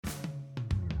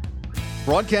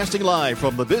Broadcasting live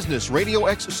from the Business Radio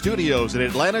X studios in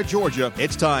Atlanta, Georgia,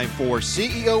 it's time for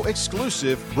CEO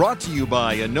Exclusive, brought to you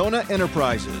by Anona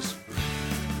Enterprises.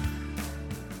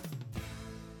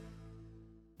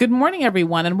 Good morning,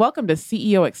 everyone, and welcome to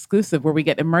CEO Exclusive, where we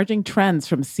get emerging trends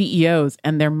from CEOs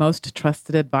and their most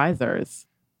trusted advisors.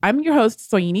 I'm your host,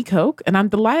 Soyini Koch, and I'm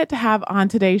delighted to have on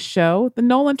today's show the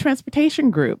Nolan Transportation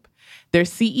Group, their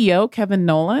CEO, Kevin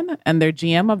Nolan, and their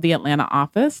GM of the Atlanta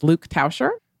office, Luke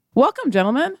Tauscher. Welcome,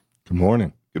 gentlemen. Good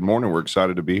morning. Good morning. We're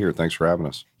excited to be here. Thanks for having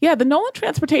us. Yeah, the Nolan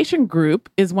Transportation Group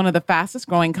is one of the fastest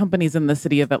growing companies in the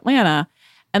city of Atlanta,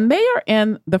 and they are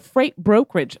in the freight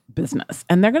brokerage business.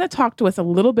 And they're going to talk to us a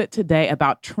little bit today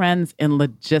about trends in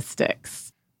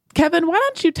logistics. Kevin, why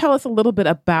don't you tell us a little bit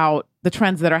about the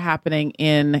trends that are happening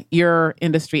in your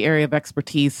industry area of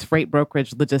expertise, freight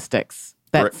brokerage logistics,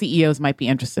 that CEOs might be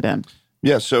interested in?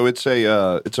 Yeah, so it's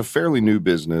a fairly new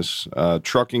business.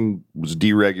 Trucking was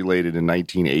deregulated in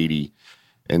 1980,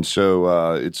 and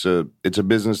so it's a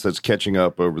business that's catching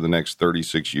up over the next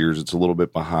 36 years. It's a little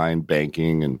bit behind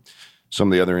banking and some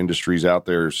of the other industries out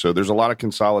there. So there's a lot of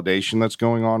consolidation that's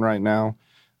going on right now.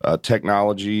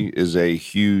 Technology is a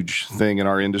huge thing in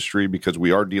our industry because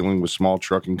we are dealing with small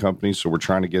trucking companies, so we're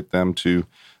trying to get them to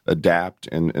adapt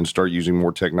and start using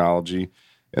more technology.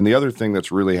 And the other thing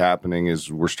that's really happening is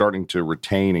we're starting to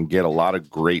retain and get a lot of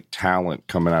great talent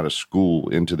coming out of school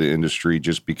into the industry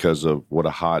just because of what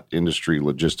a hot industry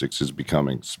logistics is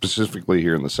becoming, specifically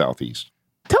here in the Southeast.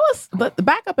 Tell us,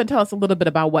 back up and tell us a little bit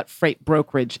about what freight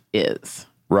brokerage is.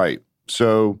 Right.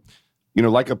 So,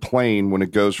 like a plane, when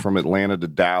it goes from Atlanta to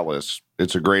Dallas,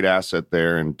 it's a great asset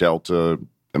there, and Delta,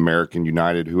 American,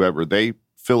 United, whoever, they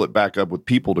fill it back up with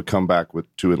people to come back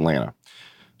to Atlanta.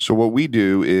 So what we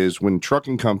do is when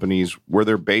trucking companies, where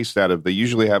they're based out of, they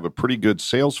usually have a pretty good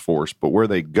sales force, but where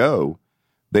they go,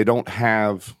 they don't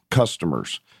have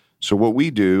customers. So what we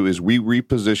do is we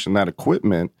reposition that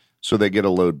equipment so they get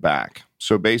a load back.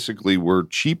 So basically, we're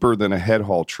cheaper than a head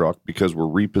haul truck because we're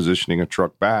repositioning a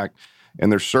truck back,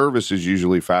 and their service is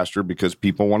usually faster because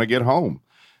people want to get home.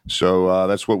 So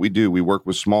that's what we do. We work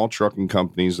with small trucking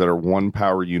companies that are one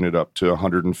power unit up to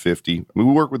 150. We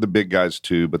work with the big guys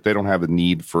too, but they don't have a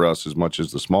need for us as much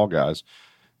as the small guys.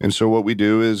 And so what we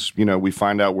do is, we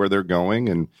find out where they're going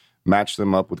and match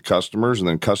them up with customers, and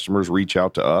then customers reach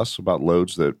out to us about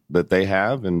loads that they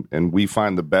have, and we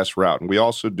find the best route. And we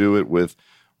also do it with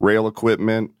rail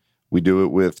equipment. We do it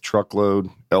with truckload,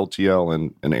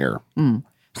 LTL, and air.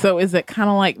 So is it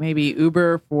kind of like maybe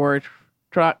Uber for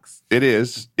trucks? It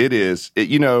is.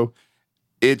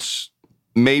 It's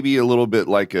maybe a little bit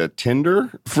like a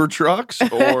Tinder for trucks,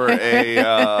 or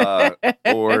a match,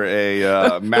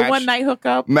 the one night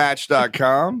hookup,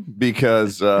 Match.com,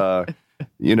 because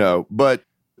but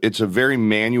it's a very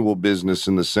manual business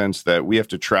in the sense that we have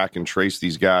to track and trace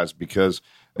these guys because,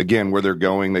 again, where they're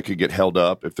going, they could get held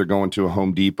up if they're going to a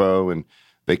Home Depot and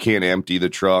they can't empty the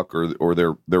truck, or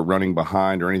they're running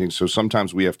behind or anything. So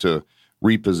sometimes we have to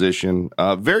reposition.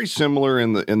 Very similar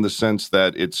in the sense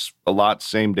that it's a lot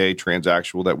same day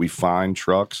transactional that we find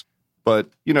trucks.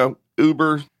 But,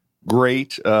 Uber,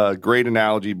 great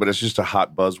analogy, but it's just a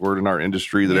hot buzzword in our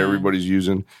industry that everybody's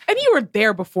using. And you were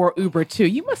there before Uber too.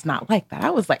 You must not like that. I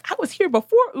was here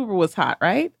before Uber was hot,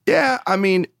 right? Yeah. I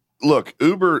mean, look,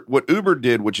 what Uber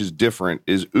did, which is different,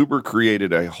 is Uber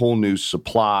created a whole new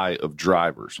supply of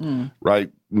drivers,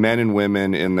 right? Men and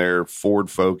women in their Ford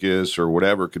Focus or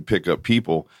whatever could pick up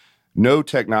people. No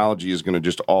technology is going to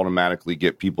just automatically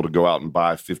get people to go out and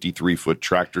buy 53-foot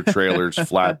tractor trailers,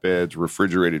 flatbeds,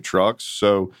 refrigerated trucks.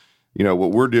 So,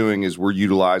 what we're doing is we're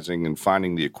utilizing and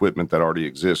finding the equipment that already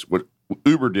exists. What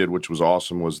Uber did, which was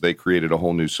awesome, was they created a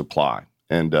whole new supply.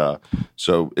 And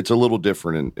so it's a little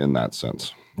different in that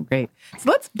sense. Great. So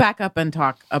let's back up and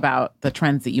talk about the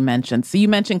trends that you mentioned. So you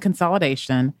mentioned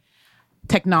consolidation,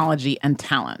 technology, and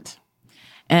talent.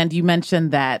 And you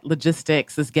mentioned that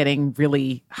logistics is getting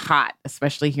really hot,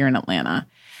 especially here in Atlanta.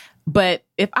 But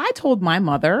if I told my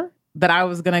mother that I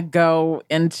was going to go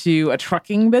into a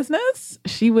trucking business,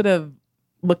 she would have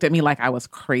looked at me like I was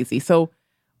crazy. So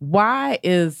why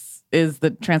is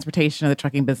the transportation or the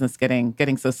trucking business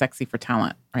getting so sexy for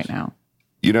talent right now?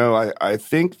 I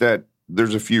think that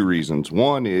there's a few reasons.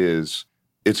 One is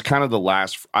it's kind of the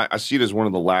last, I see it as one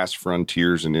of the last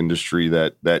frontiers in industry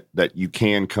that you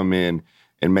can come in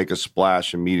and make a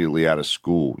splash immediately out of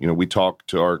school. We talk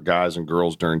to our guys and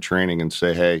girls during training and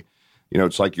say, hey,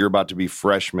 it's like you're about to be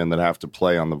freshmen that have to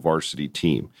play on the varsity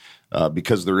team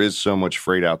because there is so much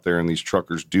freight out there and these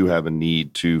truckers do have a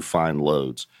need to find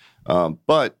loads.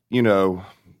 But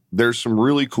there's some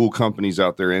really cool companies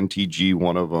out there, NTG,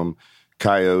 one of them,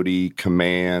 Coyote,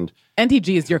 Command.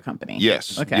 NTG is your company.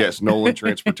 Yes. Okay. Yes. Nolan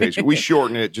Transportation. We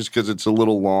shorten it just because it's a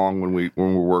little long when we're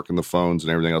working the phones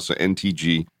and everything else. So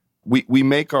NTG. We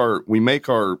make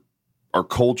our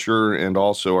culture and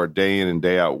also our day in and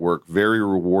day out work very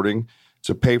rewarding. It's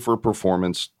a pay for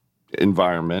performance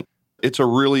environment. It's a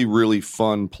really, really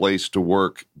fun place to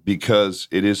work because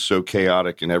it is so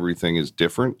chaotic and everything is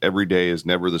different. Every day is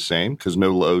never the same because no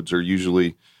loads are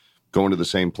usually going to the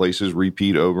same places,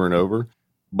 repeat over and over.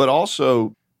 But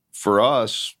also for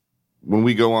us, when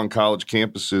we go on college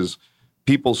campuses,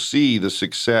 people see the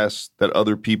success that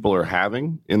other people are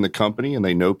having in the company and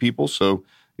they know people. So,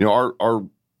 our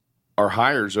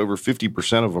hires, over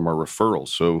 50% of them are referrals.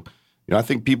 So, I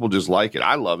think people just like it.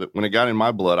 I love it. When it got in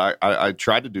my blood, I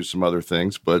tried to do some other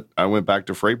things, but I went back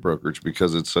to freight brokerage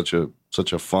because it's such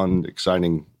a fun,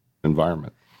 exciting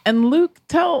environment. And Luke,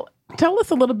 tell us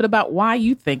a little bit about why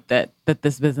you think that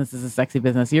this business is a sexy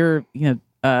business. You're,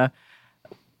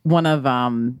 one of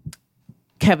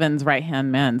Kevin's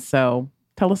right-hand men. So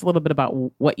tell us a little bit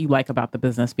about what you like about the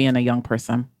business, being a young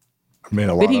person. I mean,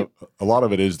 a lot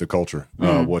of it is the culture.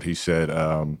 What he said.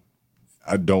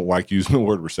 I don't like using the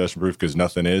word recession-proof because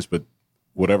nothing is, but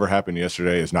whatever happened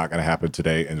yesterday is not going to happen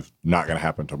today and it's not going to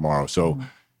happen tomorrow. So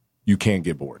you can't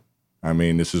get bored. I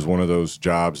mean, this is one of those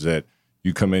jobs that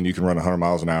you come in, you can run 100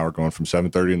 miles an hour going from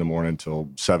 7:30 in the morning till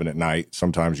 7 at night.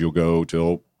 Sometimes you'll go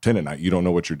till 10 at night. You don't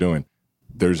know what you're doing.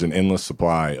 There's an endless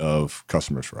supply of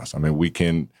customers for us. I mean,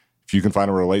 if you can find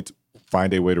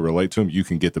a way to relate to them, you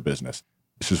can get the business.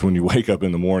 It's just when you wake up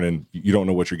in the morning, you don't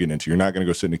know what you're getting into. You're not going to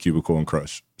go sit in a cubicle and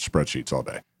crush spreadsheets all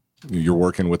day. You're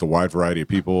working with a wide variety of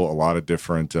people, a lot of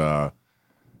different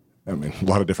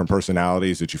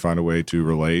personalities that you find a way to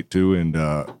relate to. And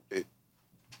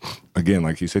again,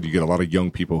 like he said, you get a lot of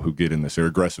young people who get in this. They're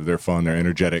aggressive, they're fun, they're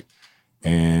energetic,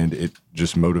 and it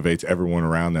just motivates everyone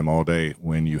around them all day.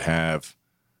 When you have,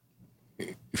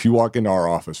 if you walk into our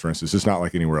office, for instance, it's not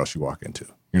like anywhere else you walk into.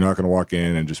 You're not going to walk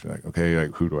in and just be like, okay,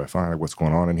 like, who do I find? Like, what's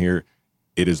going on in here?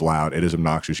 It is loud. It is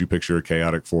obnoxious. You picture a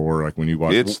chaotic floor, like when you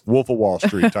watch Wolf of Wall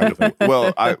Street type of thing.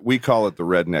 Well, we call it the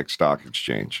redneck stock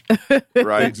exchange,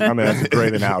 right? I mean, that's a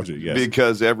great analogy, yes.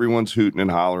 Because everyone's hooting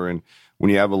and hollering. When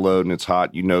you have a load and it's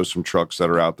hot, some trucks that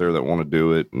are out there that want to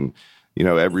do it. And,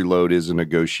 every load is a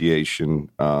negotiation.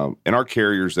 And our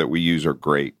carriers that we use are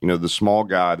great. The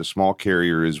small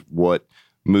carrier is what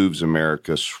moves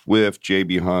America. Swift,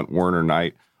 J.B. Hunt, Werner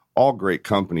Knight, all great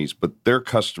companies, but their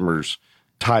customers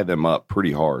tie them up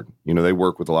pretty hard. They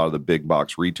work with a lot of the big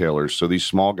box retailers. So these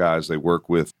small guys, they work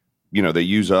with, they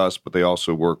use us, but they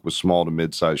also work with small to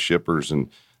mid-sized shippers, and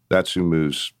that's who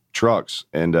moves trucks.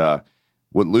 And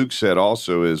what Luke said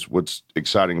also is what's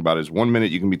exciting about it is 1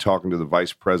 minute you can be talking to the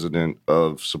vice president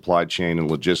of supply chain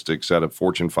and logistics at a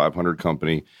Fortune 500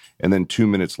 company, and then 2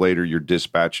 minutes later you're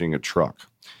dispatching a truck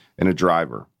and a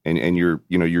driver, and you're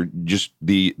just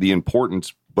the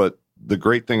importance. But the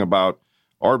great thing about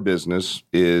our business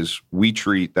is we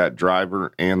treat that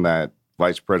driver and that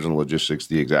vice president of logistics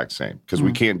the exact same because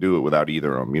we can't do it without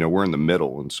either of them. We're in the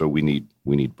middle, and so we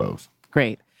need both.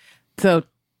 Great. So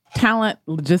talent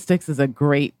logistics is a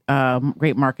great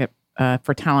market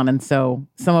for talent, and so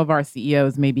some of our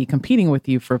CEOs may be competing with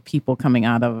you for people coming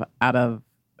out of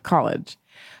college.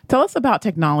 Tell us about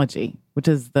technology, which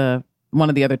is one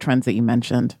of the other trends that you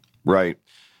mentioned. Right.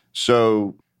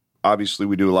 So obviously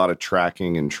we do a lot of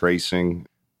tracking and tracing.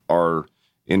 Our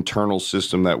internal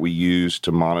system that we use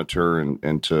to monitor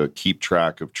and to keep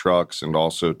track of trucks and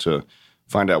also to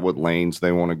find out what lanes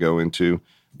they want to go into.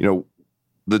 The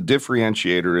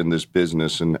differentiator in this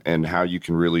business and how you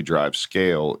can really drive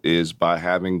scale is by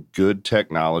having good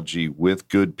technology with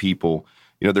good people.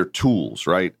 They're tools,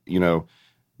 right?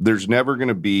 There's never going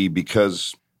to be,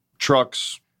 because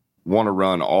trucks want to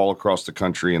run all across the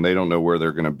country and they don't know where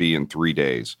they're going to be in 3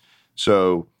 days.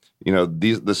 So,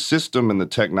 the system and the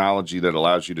technology that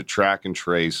allows you to track and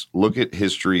trace, look at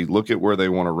history, look at where they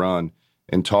want to run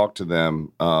and talk to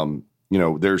them.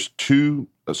 There's two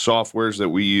softwares that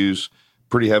we use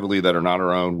pretty heavily that are not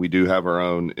our own. We do have our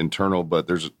own internal, but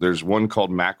there's one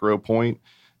called MacroPoint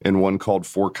and one called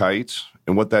 4Kites.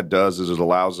 And what that does is it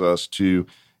allows us to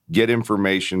get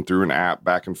information through an app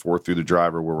back and forth through the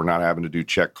driver where we're not having to do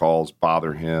check calls,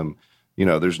 bother him.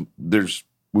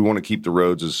 We want to keep the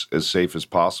roads as safe as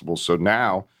possible. So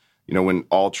now, when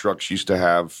all trucks used to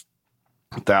have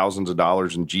thousands of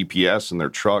dollars in GPS in their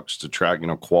trucks to track,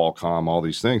 Qualcomm, all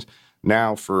these things,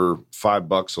 now for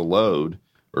 $5 a load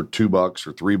or $2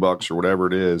 or $3 or whatever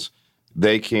it is,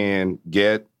 they can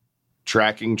get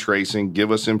tracking, tracing,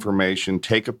 give us information,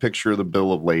 take a picture of the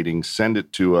bill of lading, send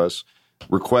it to us,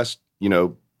 request,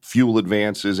 fuel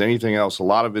advances, anything else. A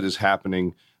lot of it is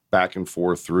happening back and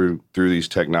forth through these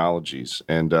technologies.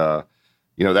 And,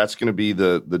 that's going to be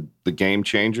the game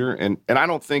changer. And I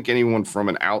don't think anyone from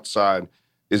an outside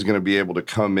is going to be able to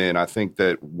come in. I think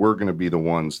that we're going to be the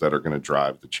ones that are going to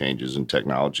drive the changes in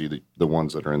technology, the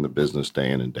ones that are in the business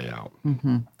day in and day out.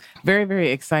 Mm-hmm. Very,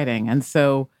 very exciting. And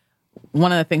so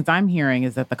one of the things I'm hearing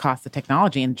is that the cost of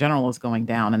technology in general is going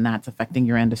down, and that's affecting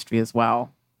your industry as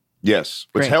well. Yes,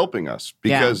 Great. it's helping us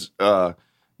because,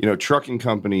 trucking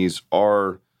companies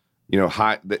are,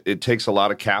 high. It takes a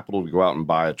lot of capital to go out and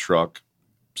buy a truck,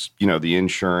 the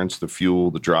insurance, the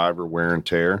fuel, the driver, wear and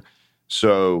tear.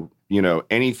 So,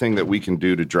 anything that we can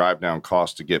do to drive down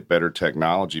costs to get better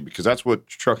technology, because that's what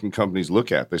trucking companies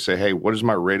look at. They say, hey, what is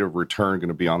my rate of return going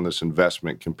to be on this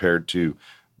investment compared to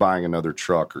buying another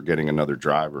truck or getting another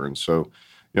driver? And so,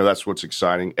 that's what's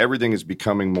exciting. Everything is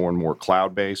becoming more and more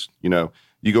cloud-based.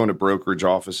 You go into brokerage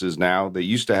offices now, they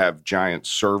used to have giant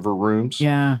server rooms.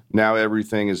 Yeah. Now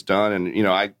everything is done. And,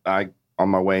 I on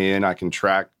my way in, I can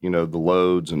track, the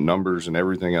loads and numbers and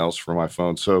everything else from my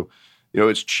phone. So,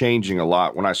 it's changing a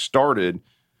lot. When I started,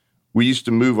 we used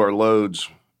to move our loads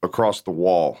across the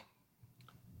wall,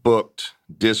 booked,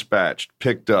 dispatched,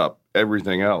 picked up,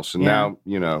 everything else. And now,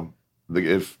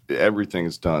 if everything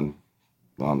is done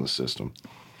on the system.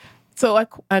 So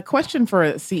a question for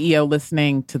a CEO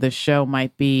listening to the show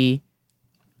might be,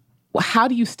 how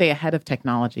do you stay ahead of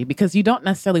technology? Because you don't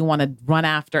necessarily want to run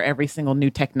after every single new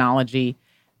technology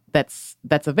that's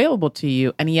available to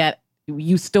you, and yet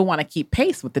you still want to keep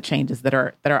pace with the changes that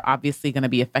are obviously going to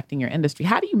be affecting your industry.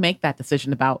 How do you make that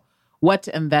decision about what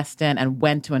to invest in and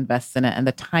when to invest in it, and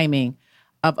the timing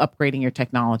of upgrading your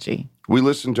technology? We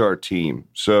listen to our team.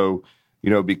 So,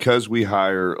 because we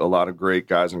hire a lot of great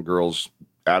guys and girls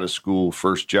out of school,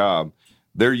 first job,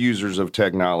 they're users of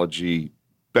technology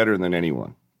better than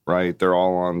anyone, right? They're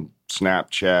all on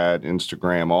Snapchat,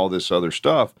 Instagram, all this other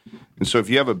stuff. And so if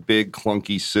you have a big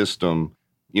clunky system,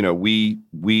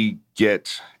 we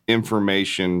get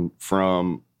information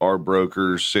from our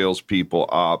brokers, salespeople,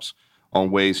 ops on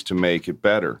ways to make it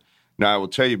better. Now, I will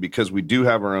tell you, because we do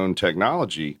have our own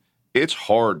technology, it's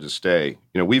hard to stay.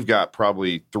 We've got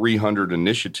probably 300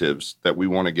 initiatives that we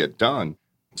want to get done.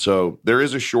 So there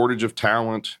is a shortage of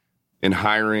talent in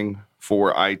hiring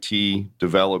for IT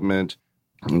development.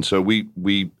 And so we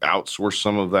outsource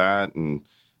some of that. And,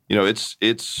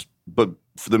 but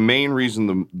for the main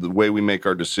reason, the way we make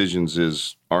our decisions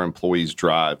is our employees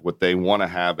drive what they want to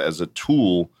have as a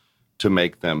tool to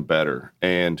make them better.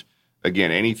 And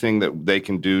again, anything that they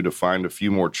can do to find a few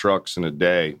more trucks in a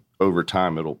day, over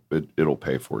time, it'll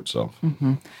pay for itself.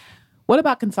 Mm-hmm. What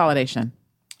about consolidation?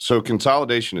 So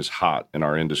consolidation is hot in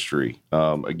our industry.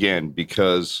 Again,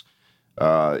 because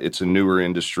it's a newer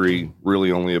industry,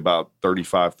 really only about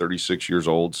 35, 36 years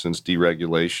old since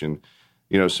deregulation.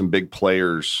 Some big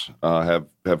players have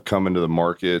come into the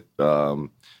market.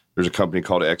 There's a company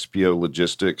called XPO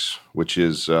Logistics, which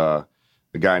is a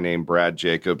guy named Brad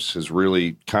Jacobs, has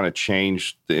really kind of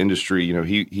changed the industry.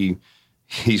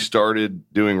 He started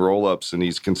doing roll-ups, and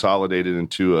he's consolidated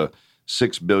into a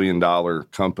 $6 billion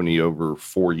company over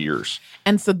 4 years.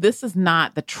 And so this is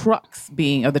not the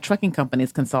the trucking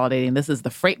companies consolidating. This is the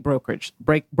freight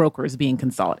brokers being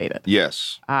consolidated.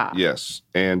 Yes. Yes.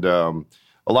 And a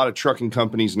lot of trucking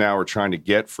companies now are trying to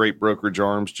get freight brokerage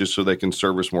arms just so they can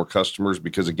service more customers,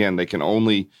 because, again, they can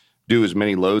only do as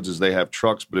many loads as they have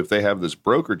trucks. But if they have this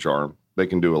brokerage arm, they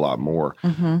can do a lot more.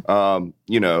 Mm-hmm.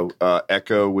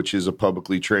 Echo, which is a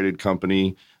publicly traded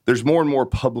company. There's more and more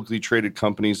publicly traded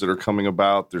companies that are coming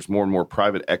about. There's more and more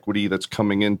private equity that's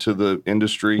coming into the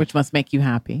industry. Which must make you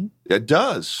happy. It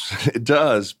does. It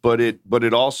does. But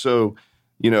it also,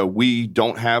 we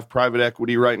don't have private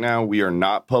equity right now. We are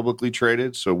not publicly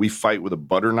traded. So we fight with a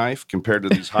butter knife compared to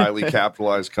these highly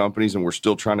capitalized companies, and we're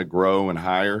still trying to grow and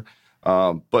hire.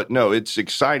 But no, it's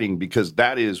exciting because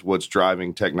that is what's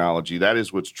driving technology. That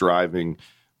is what's driving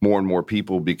more and more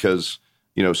people, because,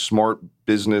 smart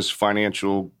business,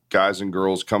 financial guys and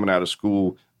girls coming out of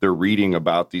school, they're reading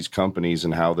about these companies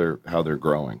and how they're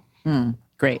growing.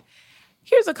 Great.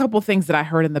 Here's a couple things that I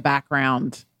heard in the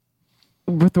background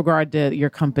with regard to your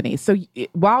company. So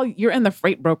while you're in the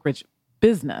freight brokerage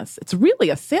business, it's really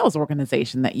a sales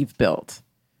organization that you've built.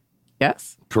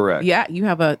 Yes? Correct. Yeah, you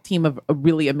have a team of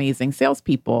really amazing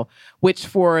salespeople, which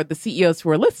for the CEOs who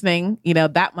are listening,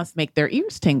 that must make their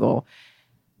ears tingle.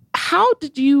 How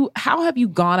have you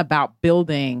gone about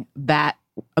building that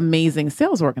amazing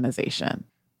sales organization?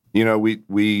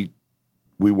 We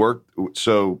work,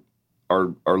 so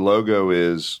our logo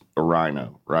is a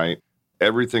rhino, right?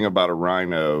 Everything about a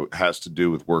rhino has to do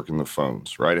with working the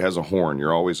phones, right? It has a horn.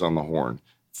 You're always on the horn.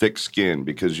 thick skin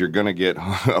because you're going to get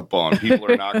hung up on.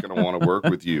 People are not going to want to work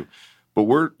with you. But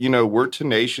we're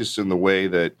tenacious in the way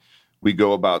that we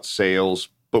go about sales,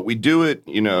 but we do it,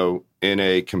 in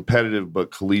a competitive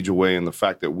but collegial way, in the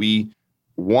fact that we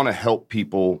want to help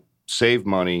people save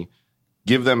money,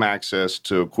 give them access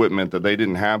to equipment that they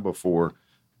didn't have before.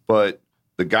 But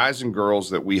the guys and girls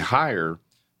that we hire,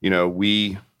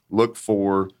 we look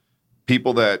for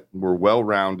people that were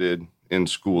well-rounded in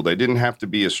school. They didn't have to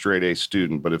be a straight A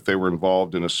student, but if they were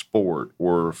involved in a sport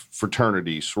or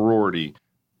fraternity, sorority,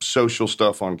 social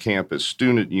stuff on campus,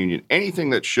 student union,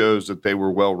 anything that shows that they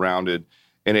were well-rounded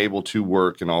and able to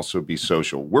work and also be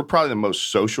social. We're probably the most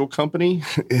social company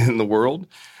in the world.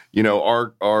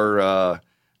 Our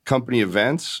company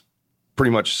events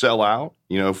pretty much sell out.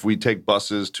 If we take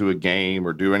buses to a game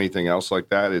or do anything else like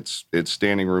that, it's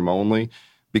standing room only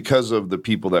because of the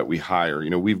people that we hire.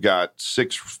 We've got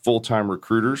 6 full-time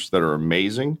recruiters that are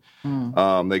amazing.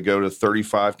 They go to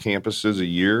 35 campuses a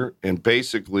year, and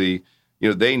basically,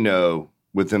 they know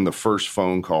within the first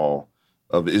phone call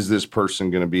of, is this person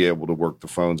going to be able to work the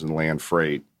phones and land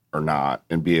freight or not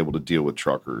and be able to deal with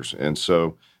truckers. And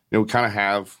so, we kind of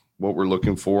have what we're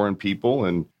looking for in people.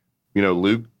 And,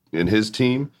 Luke and his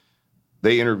team,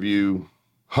 they interview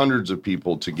hundreds of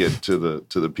people to get to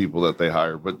the people that they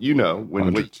hire. But,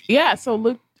 yeah. So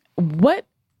Luke, what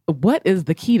is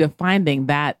the key to finding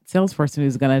that salesperson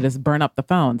who's going to just burn up the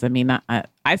phones? I mean,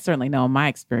 I certainly know in my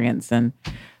experience, and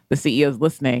the CEOs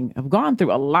listening have gone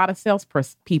through a lot of sales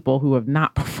people who have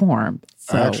not performed.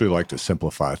 So. I actually like to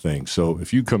simplify things. So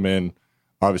if you come in,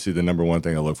 obviously the number one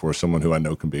thing I look for is someone who I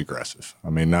know can be aggressive. I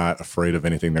mean, not afraid of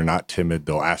anything. They're not timid.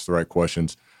 They'll ask the right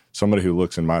questions. Somebody who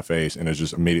looks in my face and is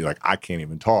just immediately like, I can't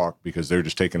even talk because they're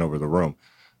just taking over the room.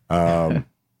 And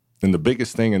the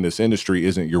biggest thing in this industry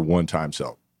isn't your one-time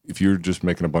sell. If you're just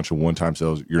making a bunch of one-time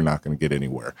sales, you're not going to get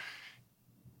anywhere.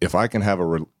 If I can have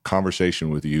a conversation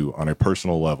with you on a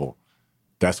personal level,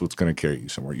 that's what's going to carry you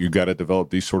somewhere. You got to develop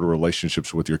these sort of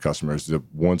relationships with your customers, the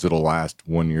ones that'll last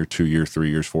 1 year, 2 years, 3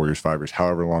 years, 4 years, 5 years,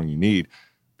 however long you need,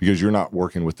 because you're not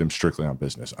working with them strictly on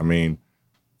business. I mean,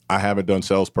 I haven't done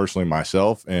sales personally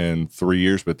myself in 3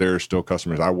 years, but there are still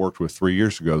customers I worked with 3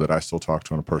 years ago that I still talk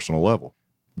to on a personal level.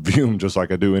 View them just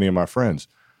like I do any of my friends.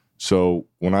 So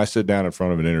when I sit down in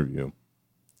front of an interview,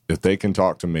 if they can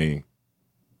talk to me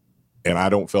and I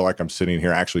don't feel like I'm sitting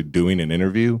here actually doing an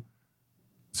interview,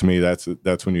 to me, that's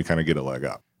when you kind of get a leg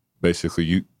up.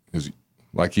 Basically,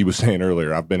 like he was saying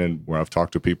earlier, I've been in where I've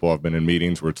talked to people, I've been in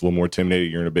meetings where it's a little more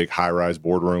intimidating. You're in a big high-rise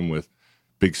boardroom with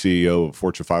big CEO of a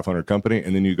Fortune 500 company,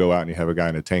 and then you go out and you have a guy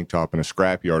in a tank top and a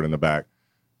scrapyard in the back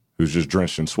who's just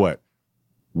drenched in sweat.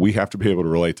 We have to be able to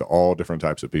relate to all different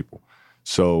types of people.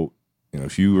 So,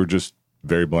 if you are just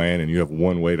very bland and you have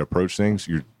one way to approach things,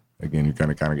 you're going to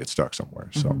kind of get stuck somewhere.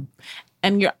 So,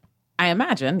 and I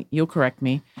imagine, you'll correct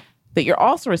me, that you're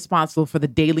also responsible for the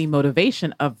daily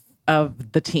motivation of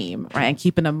the team, right? And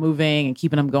keeping them moving and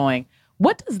keeping them going.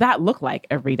 What does that look like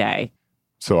every day?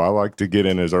 So I like to get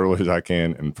in as early as I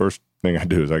can. And first thing I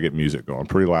do is I get music going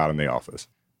pretty loud in the office.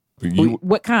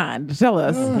 What kind? Tell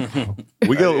us.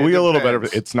 We get a little better.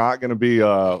 It's not going to be,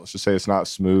 let's just say it's not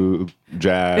smooth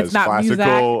jazz, it's not classical.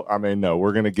 Music. I mean, no,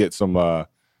 we're going to get some, a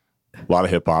lot of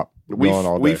hip hop going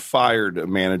all day. We fired a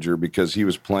manager because he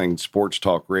was playing sports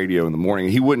talk radio in the morning.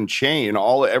 He wouldn't change. And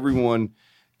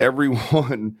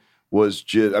everyone was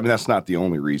just, I mean, that's not the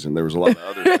only reason. There was a lot of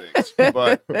other things,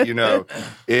 but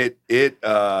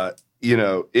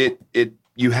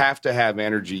you have to have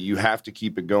energy. You have to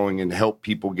keep it going and help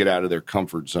people get out of their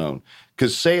comfort zone.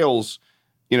 Because sales,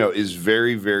 is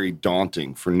very, very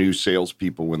daunting for new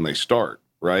salespeople when they start,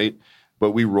 right?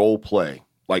 But we role play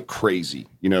like crazy.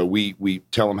 We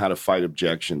tell them how to fight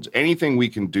objections, anything we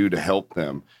can do to help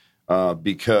them.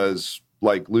 Because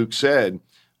like Luke said,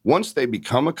 once they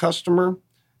become a customer,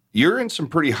 you're in some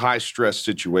pretty high stress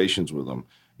situations with them.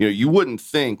 You wouldn't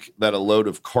think that a load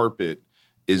of carpet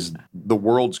is the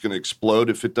world's going to explode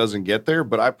if it doesn't get there.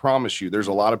 But I promise you, there's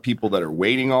a lot of people that are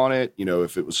waiting on it.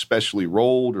 If it was specially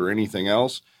rolled or anything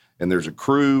else, and there's a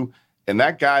crew, and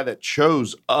that guy that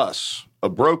chose us, a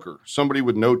broker, somebody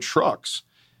with no trucks,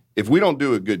 if we don't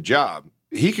do a good job,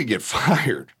 he could get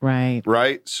fired. Right.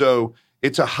 Right. So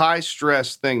it's a high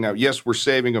stress thing. Now, yes, we're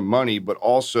saving them money, but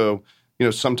also,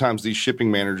 sometimes these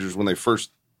shipping managers, when they first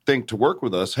think to work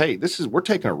with us, hey, we're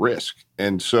taking a risk.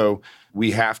 And so we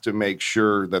have to make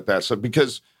sure that that's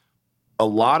because a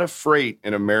lot of freight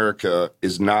in America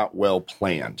is not well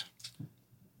planned,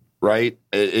 right?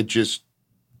 It just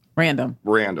random.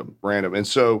 And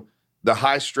so the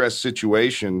high stress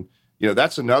situation,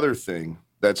 that's another thing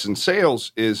that's in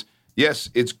sales is, yes,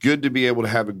 it's good to be able to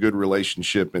have a good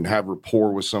relationship and have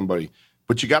rapport with somebody,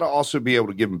 but you got to also be able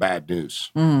to give them bad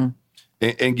news and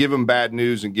give them bad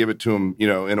news and give it to them,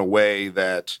 in a way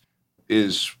that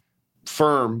is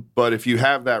firm. But if you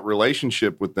have that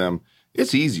relationship with them,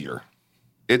 it's easier.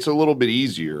 It's a little bit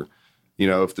easier,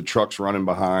 if the truck's running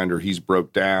behind or he's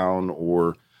broke down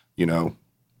or,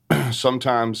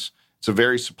 sometimes it's a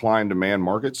very supply and demand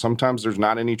market. Sometimes there's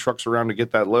not any trucks around to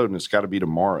get that load and it's got to be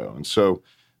tomorrow. And so,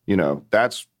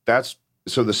 that's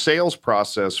so the sales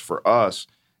process for us,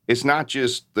 it's not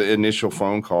just the initial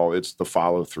phone call, it's the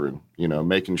follow through,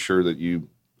 making sure that you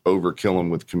overkill them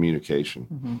with communication.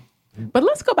 Mm-hmm. But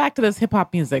let's go back to this hip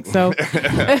hop music. So,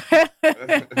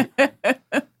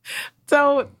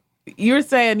 so you're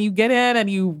saying you get in and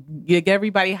you get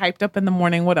everybody hyped up in the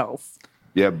morning. What else?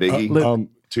 Yeah, Biggie,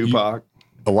 Tupac.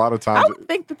 A lot of times, I would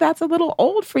think that that's a little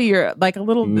old for your, like a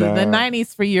little the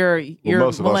 90s for your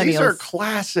millennials. These are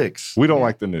classics. we don't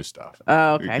like the new stuff.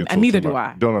 Oh, okay, and neither do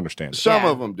I. Don't understand it. Some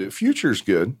of them do. Future's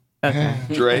good. Okay.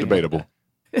 Dre. Debatable.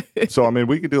 So,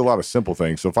 we could do a lot of simple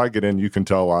things. So if I get in, you can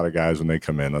tell a lot of guys when they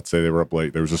come in, let's say they were up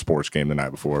late, there was a sports game the night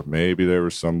before. Maybe there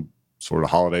was some sort of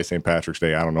holiday, St. Patrick's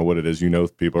Day. I don't know what it is.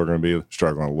 People are going to be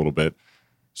struggling a little bit.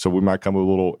 So we might come with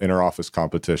little inter-office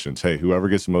competitions. Hey, whoever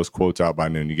gets the most quotes out by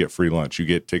noon, you get free lunch. You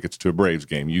get tickets to a Braves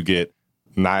game. You get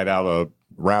night out, a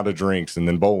round of drinks, and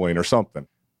then bowling or something.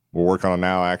 We're working on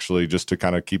now actually just to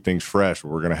kind of keep things fresh.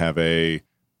 We're going to have a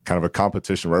kind of a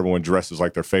competition where everyone dresses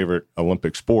like their favorite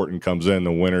Olympic sport and comes in.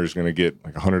 The winner is going to get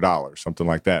like $100, something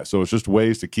like that. So it's just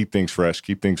ways to keep things fresh,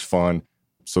 keep things fun,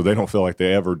 so they don't feel like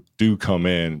they ever do come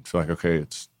in and feel like, okay,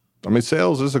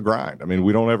 sales is a grind.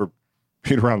 We don't ever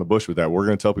beat around the bush with that. We're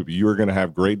going to tell people you are going to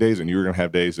have great days and you're going to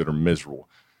have days that are miserable.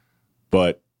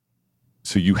 But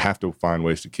so you have to find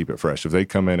ways to keep it fresh. If they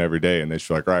come in every day and they're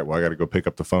like, all right, well, I got to go pick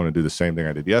up the phone and do the same thing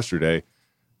I did yesterday,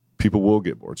 people will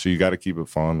get bored. So you got to keep it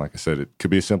fun. Like I said, it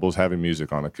could be as simple as having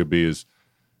music on. It could be as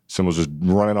simple as just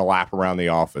running a lap around the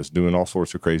office, doing all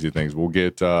sorts of crazy things. We'll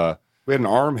get... we had an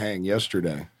arm hang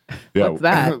yesterday. Yeah. What's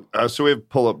that? So we have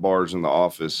pull-up bars in the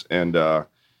office. And Melanie,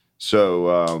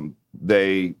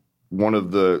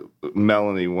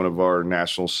 one of our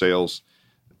national sales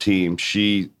team,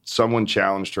 someone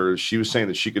challenged her. She was saying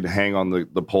that she could hang on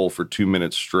the pole for 2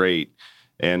 minutes straight.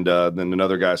 And then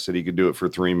another guy said he could do it for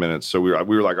 3 minutes. So we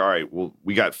were like, all right, well,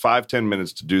 we got 5-10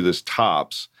 minutes to do this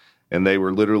tops. And they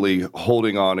were literally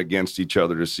holding on against each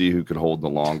other to see who could hold the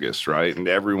longest, right? And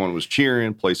everyone was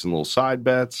cheering, placing little side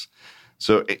bets.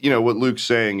 So, what Luke's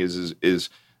saying is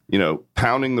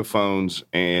pounding the phones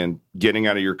and getting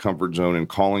out of your comfort zone and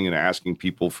calling and asking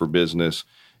people for business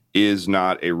is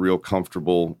not a real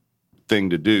comfortable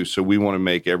thing to do. So we want to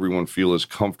make everyone feel as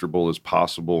comfortable as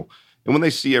possible. And when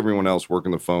they see everyone else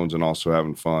working the phones and also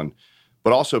having fun,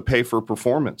 but also pay for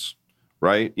performance,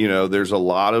 right? There's a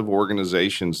lot of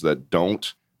organizations that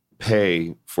don't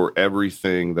pay for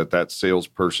everything that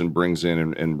salesperson brings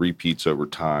in and repeats over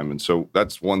time. And so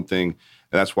that's one thing.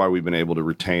 And that's why we've been able to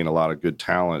retain a lot of good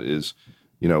talent is,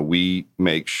 we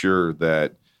make sure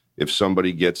that if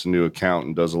somebody gets a new account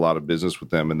and does a lot of business with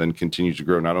them and then continues to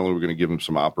grow, not only are we going to give them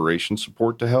some operation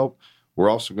support to help, we're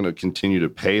also going to continue to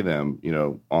pay them,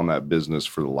 on that business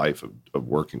for the life of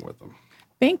working with them.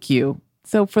 Thank you.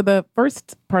 So for the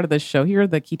first part of the show, here are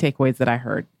the key takeaways that I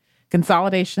heard.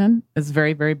 Consolidation is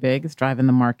very, very big. It's driving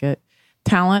the market.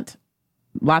 Talent,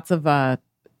 lots of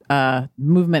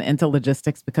movement into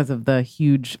logistics because of the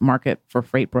huge market for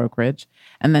freight brokerage.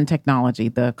 And then technology.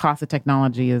 The cost of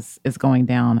technology is going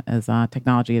down as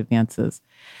technology advances.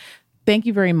 Thank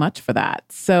you very much for that.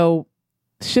 So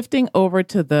shifting over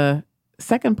to the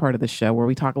second part of the show where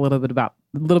we talk a little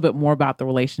bit more about the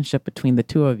relationship between the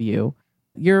two of you.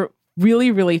 You're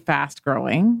really, really fast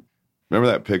growing. Remember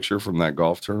that picture from that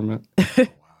golf tournament? That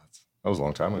was a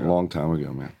long time ago. A long time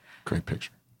ago, man. Great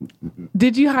picture.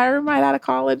 Did you hire him right out of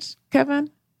college, Kevin?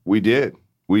 We did.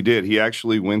 He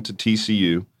actually went to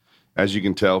TCU, as you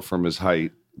can tell from his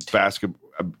height,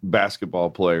 basketball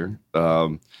player.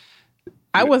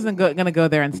 I wasn't going to go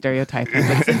there and stereotype him,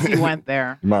 but since you went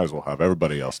there. You might as well have.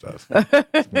 Everybody else does.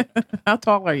 How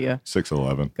tall are you?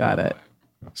 6'11". Got it.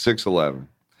 6'11".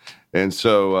 And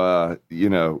so,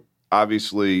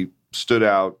 obviously stood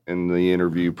out in the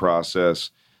interview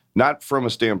process, not from a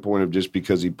standpoint of just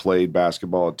because he played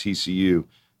basketball at TCU,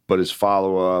 but his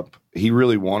follow-up. He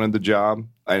really wanted the job,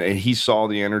 and he saw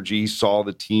the energy, he saw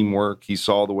the teamwork, he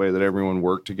saw the way that everyone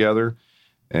worked together.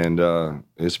 And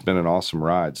it's been an awesome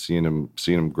ride seeing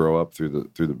him grow up through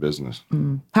the business.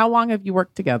 How long have you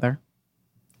worked together?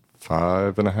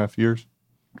 5.5 years.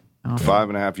 Oh.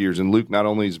 5.5 years. And Luke not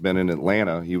only has been in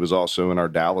Atlanta, he was also in our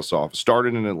Dallas office.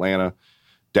 Started in Atlanta,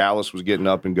 Dallas was getting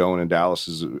up and going, and Dallas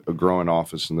is a growing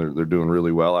office, and they're doing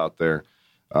really well out there.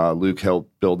 Luke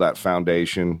helped build that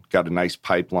foundation, got a nice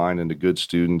pipeline into good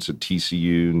students at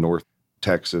TCU, North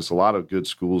Texas, a lot of good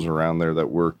schools around there that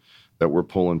we're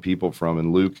pulling people from.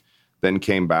 And Luke then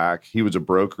came back. He was a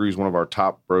broker. He's one of our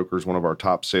top brokers, one of our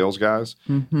top sales guys.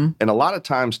 Mm-hmm. And a lot of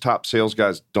times top sales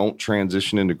guys don't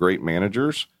transition into great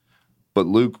managers, but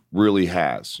Luke really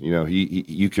has. You know,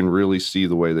 you can really see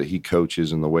the way that he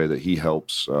coaches and the way that he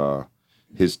helps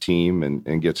his team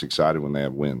and gets excited when they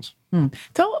have wins.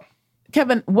 Tell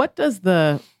Kevin, what does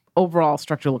the overall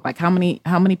structure look like? How many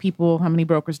people, how many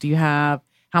brokers do you have?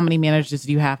 How many managers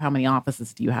do you have? How many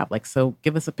offices do you have? So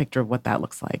give us a picture of what that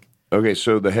looks like. Okay,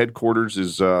 so the headquarters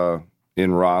is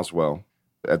in Roswell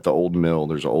at the old mill.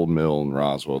 There's an old mill in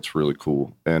Roswell. It's really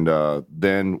cool. And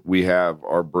then we have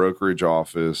our brokerage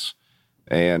office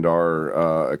and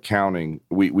our accounting.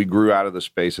 We grew out of the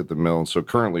space at the mill. And so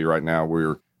currently right now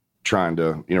we're trying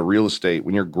to, real estate,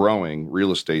 when you're growing,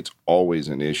 real estate's always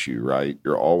an issue, right?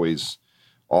 You're always,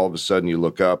 all of a sudden you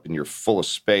look up and you're full of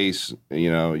space, you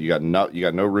got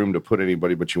no room to put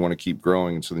anybody, but you want to keep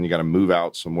growing. And so then you got to move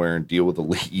out somewhere and deal with the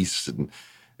lease and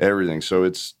everything. So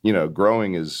it's,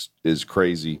 growing is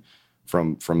crazy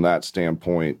from that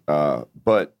standpoint.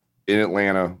 But in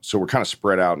Atlanta, so we're kind of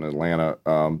spread out in Atlanta.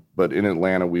 But in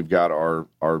Atlanta, we've got our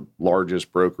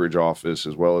largest brokerage office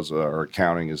as well as our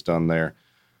accounting is done there.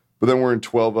 But then we're in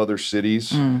 12 other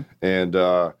cities, and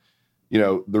the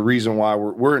reason why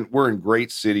we're in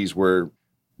great cities where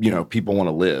people want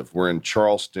to live. We're in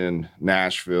Charleston,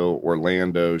 Nashville,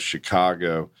 Orlando,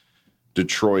 Chicago,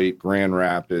 Detroit, Grand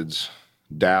Rapids,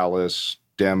 Dallas,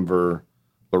 Denver,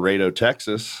 Laredo,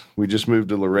 Texas. We just moved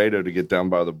to Laredo to get down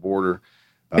by the border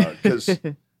because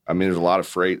there's a lot of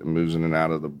freight that moves in and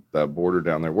out of that border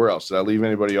down there. Where else? Did I leave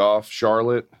anybody off?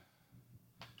 Charlotte.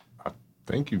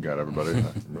 I think you got everybody.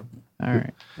 All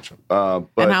right.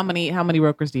 And how many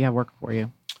brokers do you have working for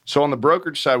you? So on the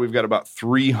brokerage side, we've got about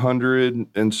 300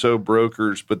 and so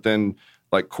brokers, but then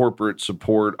like corporate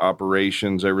support,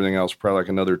 operations, everything else, probably like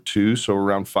another 2. So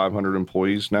around 500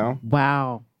 employees now.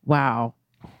 Wow.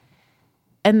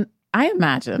 And I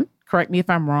imagine, correct me if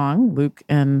I'm wrong, Luke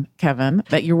and Kevin,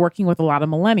 that you're working with a lot of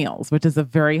millennials, which is a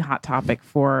very hot topic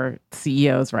for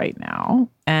CEOs right now.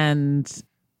 And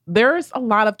there's a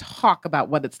lot of talk about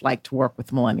what it's like to work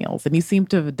with millennials, and you seem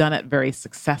to have done it very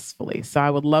successfully. So I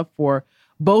would love for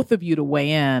both of you to weigh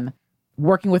in,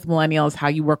 working with millennials, how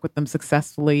you work with them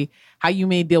successfully, how you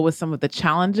may deal with some of the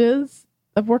challenges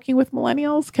of working with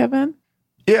millennials, Kevin?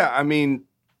 Yeah,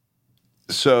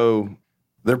 so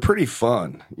they're pretty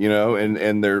fun,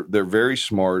 and they're very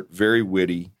smart, very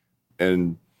witty,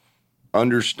 and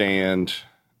understand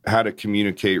how to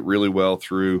communicate really well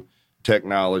through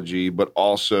technology, but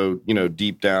also,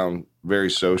 deep down, very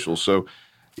social. So,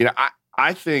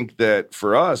 I think that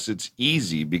for us, it's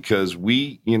easy because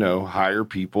we, hire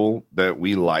people that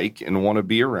we like and want to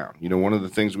be around. One of the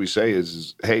things we say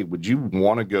is, hey, would you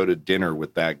want to go to dinner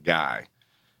with that guy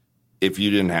if you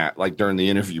didn't have, during the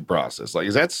interview process?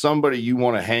 Is that somebody you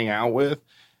want to hang out with?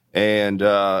 And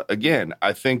again,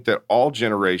 I think that all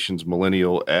generations,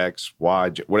 millennial, X,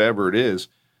 Y, whatever it is,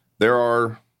 there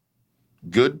are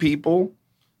good people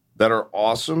that are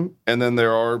awesome, and then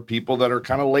there are people that are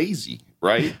kind of lazy,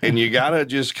 right? And you got to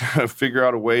just kind of figure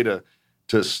out a way to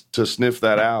sniff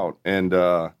that out and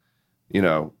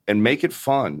and make it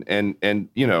fun. And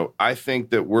I think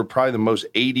that we're probably the most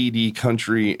ADD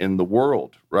country in the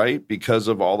world, right? Because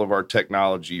of all of our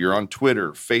technology. You're on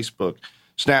Twitter, Facebook,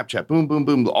 Snapchat, boom, boom,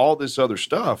 boom, all this other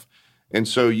stuff. And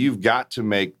so you've got to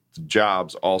make the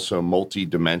jobs also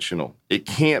multi-dimensional. It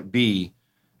can't be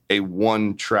a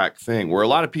one-track thing where a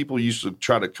lot of people used to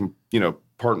try to,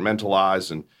 compartmentalize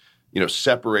and,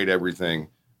 separate everything.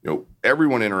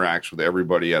 Everyone interacts with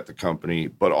everybody at the company,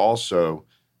 but also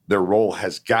their role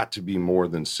has got to be more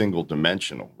than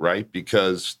single-dimensional, right?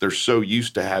 Because they're so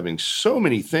used to having so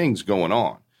many things going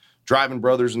on, driving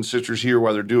brothers and sisters here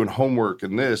while they're doing homework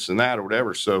and this and that or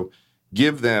whatever. So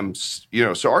give them,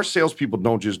 so our salespeople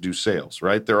don't just do sales,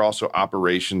 right? They're also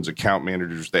operations, account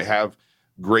managers. They have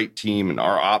great team, and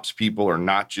our ops people are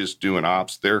not just doing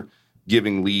ops, they're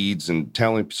giving leads and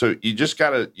telling. So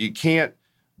you can't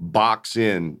box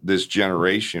in this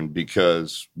generation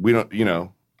because we don't,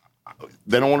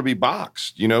 they don't want to be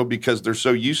boxed, because they're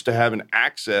so used to having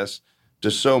access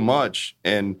to so much.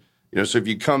 And, so if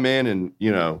you come in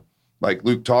and, like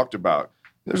Luke talked about,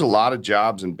 there's a lot of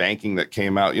jobs in banking that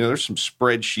came out. There's some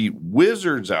spreadsheet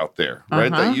wizards out there,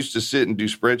 right? That used to sit and do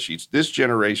spreadsheets. This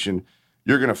generation,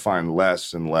 you're going to find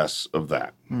less and less of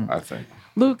that, I think.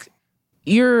 Luke,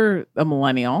 you're a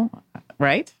millennial,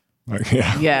 right?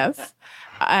 Yeah. Yes.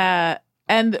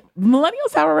 And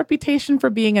millennials have a reputation for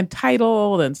being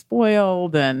entitled and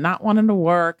spoiled and not wanting to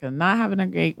work and not having a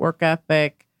great work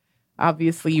ethic.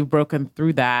 Obviously, you've broken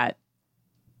through that.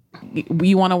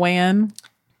 You want to weigh in?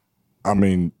 I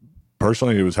mean,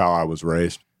 personally, it was how I was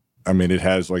raised. I mean, it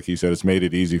has, like he said, it's made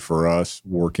it easy for us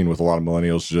working with a lot of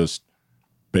millennials just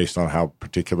based on how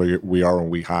particular we are when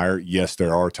we hire. Yes,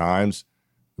 there are times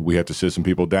we have to sit some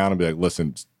people down and be like,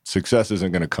 listen, success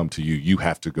isn't going to come to you. You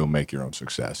have to go make your own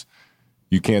success.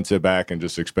 You can't sit back and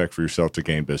just expect for yourself to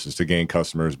gain business, to gain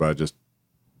customers by just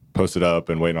post it up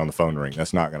and waiting on the phone to ring.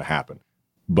 That's not going to happen.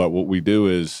 But what we do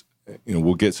is,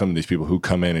 we'll get some of these people who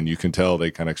come in and you can tell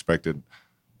they kind of expected,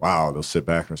 wow, they'll sit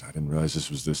back and say, I didn't realize this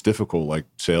was this difficult. Like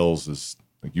sales is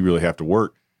like, you really have to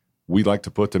work. We like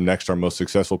to put them next to our most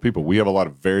successful people. We have a lot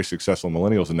of very successful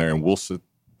millennials in there, and we'll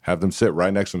have them sit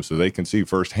right next to them so they can see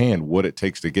firsthand what it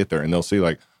takes to get there. And they'll see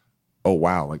like, oh,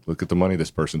 wow, like look at the money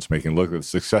this person's making. Look at the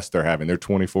success they're having. They're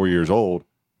 24 years old.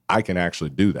 I can actually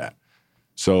do that.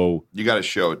 So you got to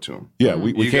show it to them. Yeah,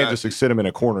 we can't just sit them in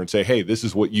a corner and say, hey, this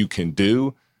is what you can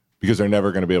do, because they're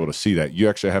never going to be able to see that. You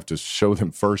actually have to show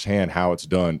them firsthand how it's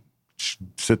done.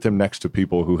 Sit them next to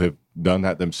people who have done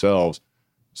that themselves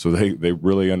so they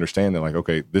really understand that, like,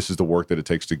 okay, this is the work that it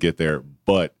takes to get there,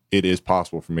 but it is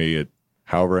possible for me at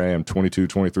however I am, 22,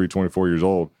 23, 24 years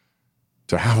old,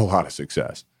 to have a lot of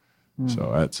success.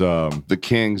 So that's the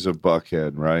kings of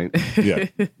Buckhead, right? Yeah.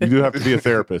 You do have to be a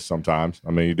therapist sometimes. I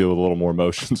mean, you deal with a little more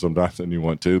emotion sometimes than you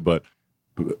want to, but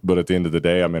at the end of the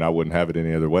day, I mean, I wouldn't have it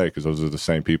any other way, because those are the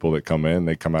same people that come in,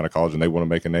 they come out of college and they want to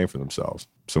make a name for themselves.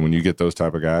 So when you get those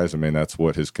type of guys, I mean, that's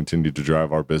what has continued to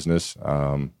drive our business.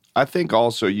 I think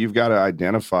also you've got to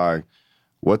identify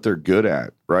what they're good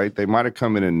at, right? They might have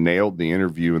come in and nailed the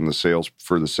interview in the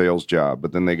sales job,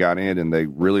 but then they got in and they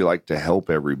really like to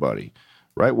help everybody.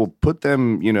 Right. We'll put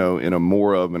them, in a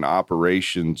more of an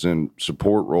operations and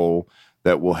support role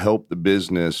that will help the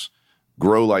business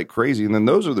grow like crazy. And then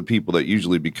those are the people that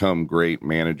usually become great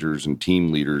managers and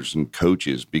team leaders and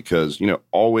coaches, because,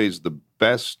 always the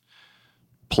best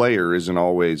player isn't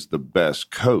always the best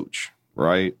coach.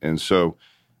 Right. And so,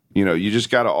 you just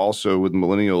got to also, with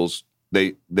millennials,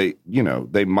 they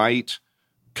might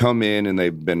come in and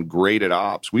they've been great at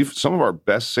ops. Some of our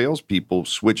best salespeople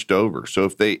switched over. So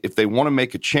if they want to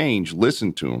make a change,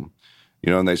 listen to them,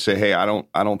 and they say, hey, I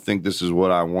don't think this is what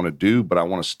I want to do, but I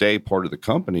want to stay part of the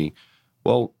company.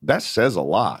 Well, that says a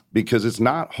lot, because it's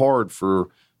not hard for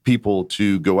people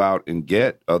to go out and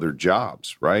get other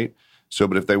jobs, right? So,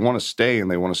 but if they want to stay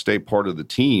and they want to stay part of the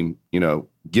team,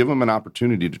 give them an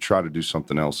opportunity to try to do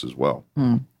something else as well.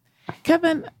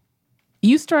 Kevin,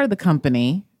 you started the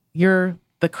company. You're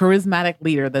the charismatic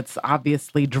leader that's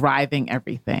obviously driving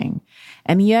everything.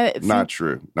 And yet it's not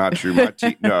true. My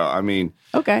team, no, I mean,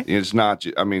 okay. It's not,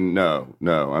 I mean, no.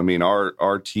 I mean,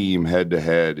 our team head to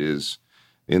head is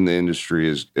in the industry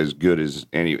as good as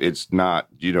any. It's not,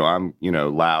 I'm,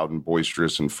 loud and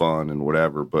boisterous and fun and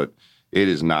whatever, but it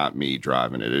is not me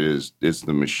driving it. It's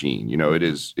the machine.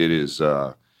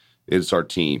 It's our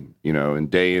team, and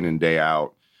day in and day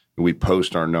out, we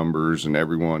post our numbers and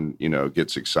everyone,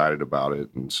 gets excited about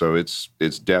it. And so it's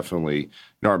definitely,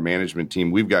 our management team,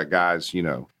 we've got guys,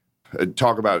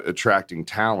 talk about attracting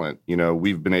talent.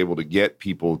 We've been able to get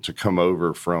people to come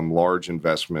over from large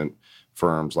investment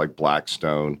firms like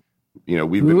Blackstone.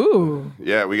 We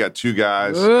got two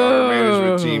guys on our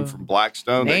management team from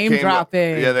Blackstone.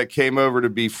 That came over to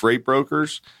be freight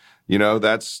brokers.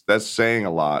 That's saying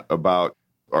a lot about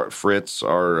Fritz,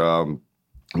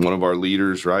 one of our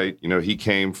leaders, right? He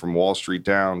came from Wall Street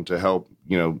down to help,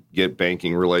 get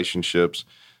banking relationships.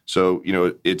 So,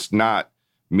 it's not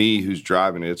me who's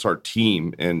driving it, it's our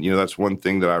team. And, that's one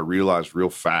thing that I realized real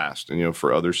fast. And,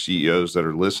 for other CEOs that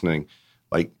are listening,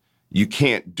 like, you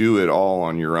can't do it all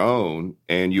on your own.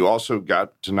 And you also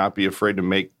got to not be afraid to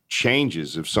make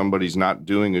changes. If somebody's not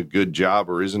doing a good job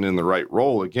or isn't in the right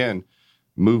role, again,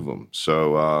 move them.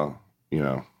 So,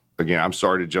 again, I'm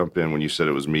sorry to jump in when you said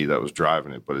it was me that was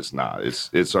driving it, but it's not.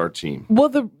 It's our team.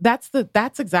 Well, that's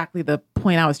exactly the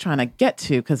point I was trying to get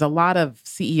to, because a lot of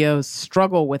CEOs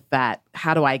struggle with that.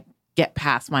 How do I get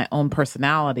past my own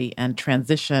personality and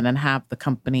transition and have the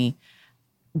company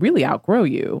really outgrow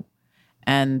you?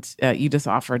 And you just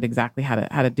offered exactly how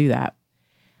to do that.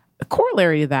 A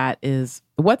corollary to that is,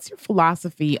 what's your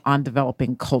philosophy on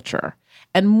developing culture?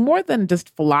 And more than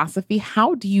just philosophy,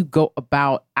 how do you go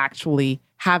about actually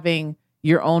having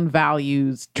your own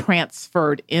values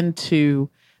transferred into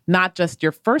not just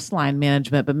your first line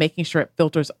management, but making sure it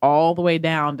filters all the way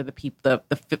down to the people,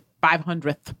 the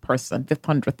 500th person,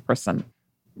 500th person?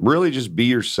 Really just be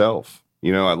yourself.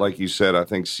 Like you said, I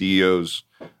think CEOs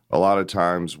a lot of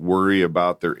times worry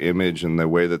about their image and the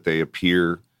way that they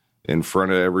appear in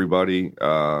front of everybody,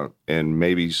 and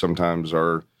maybe sometimes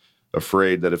are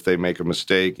afraid that if they make a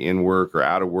mistake in work or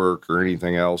out of work or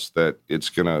anything else, that it's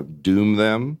going to doom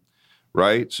them,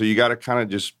 right? So you got to kind of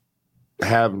just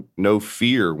have no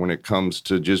fear when it comes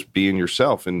to just being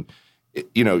yourself. And,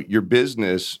 your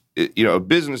business, a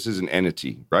business is an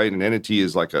entity, right? An entity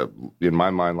is in my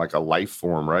mind, like a life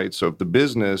form, right? So if the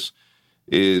business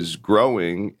is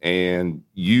growing and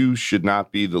you should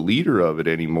not be the leader of it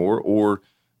anymore, or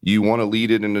you want to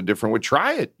lead it in a different way,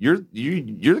 try it. You're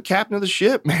the captain of the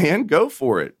ship, man. Go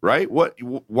for it, right?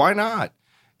 Why not?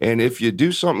 And if you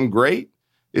do something great,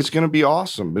 it's going to be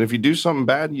awesome. But if you do something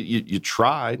bad, you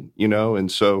tried, And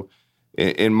so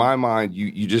in my mind,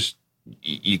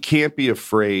 you can't be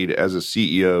afraid as a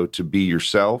CEO to be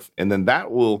yourself. And then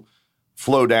that will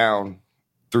flow down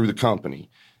through the company.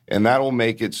 And that will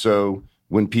make it so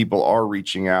when people are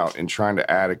reaching out and trying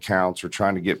to add accounts or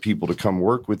trying to get people to come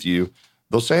work with you,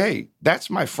 they'll say, hey, that's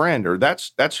my friend, or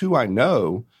that's who I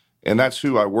know, and that's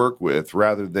who I work with,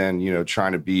 rather than,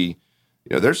 trying to be,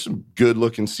 there's some good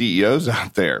looking CEOs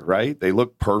out there, right? They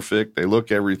look perfect. They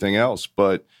look everything else,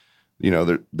 but,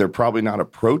 they're probably not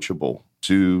approachable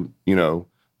to,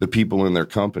 the people in their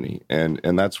company. And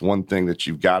that's one thing that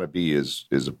you've got to be is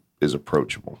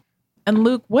approachable. And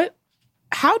Luke,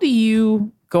 how do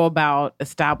you go about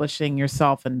establishing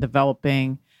yourself and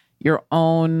developing your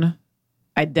own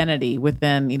identity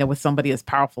within, with somebody as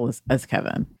powerful as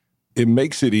Kevin? It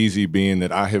makes it easy being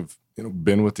that I have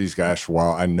been with these guys for a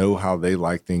while. I know how they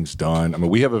like things done. I mean,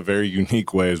 we have a very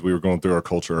unique way, as we were going through our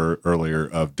culture earlier,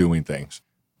 of doing things.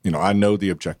 I know the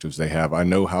objectives they have. I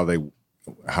know how they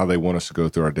want us to go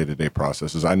through our day-to-day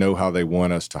processes. I know how they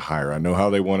want us to hire. I know how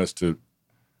they want us to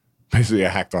basically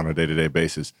act on a day-to-day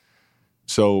basis.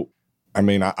 So, I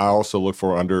mean, I also look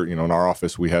for in our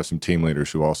office, we have some team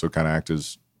leaders who also kind of act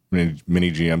as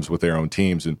mini GMs with their own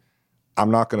teams. And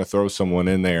I'm not going to throw someone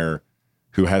in there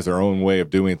who has their own way of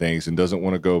doing things and doesn't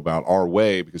want to go about our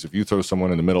way, because if you throw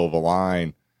someone in the middle of a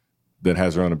line that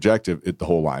has their own objective, the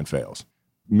whole line fails.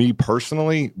 Me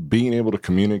personally, being able to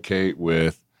communicate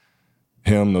with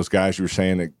him, those guys you were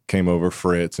saying that came over,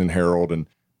 Fritz and Harold and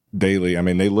Daly, I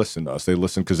mean, they listen to us. They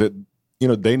listen because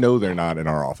they know they're not in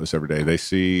our office every day. They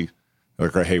see,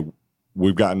 like, hey,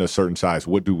 we've gotten to a certain size.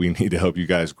 What do we need to help you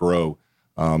guys grow?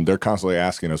 They're constantly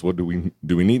asking us, do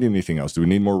we need anything else? Do we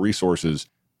need more resources?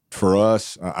 For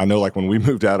us, I know, like, when we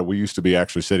moved out, we used to be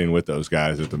actually sitting with those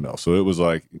guys at the mill. So it was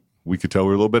like, we could tell we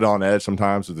were a little bit on edge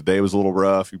sometimes. If the day was a little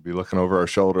rough, you'd be looking over our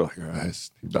shoulder like,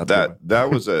 that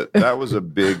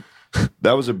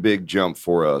was a big jump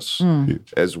for us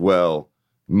as well.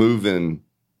 Moving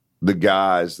the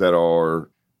guys that are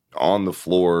on the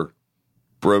floor,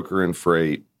 broker and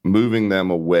freight, moving them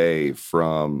away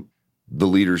from the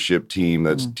leadership team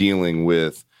that's dealing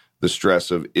with the stress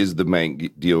of, is the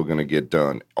bank deal going to get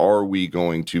done? Are we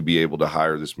going to be able to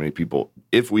hire this many people?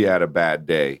 If we had a bad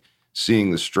day,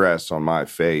 seeing the stress on my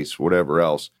face, whatever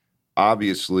else,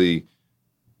 obviously,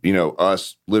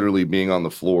 us literally being on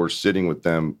the floor, sitting with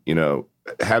them,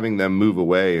 having them move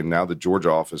away. And now the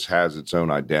Georgia office has its own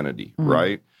identity,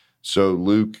 right? So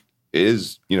Luke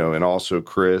is, and also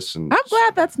Chris. And I'm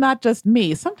glad that's not just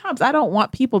me. Sometimes I don't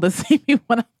want people to see me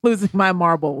when I'm losing my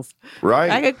marbles. Right.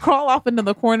 I could crawl off into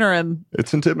the corner and...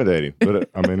 It's intimidating. But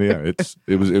I mean, yeah,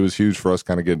 it was huge for us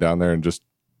kind of getting down there, and just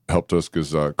helped us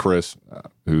because Chris,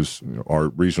 who's our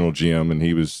regional GM, and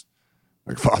he was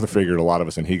like father figure to a lot of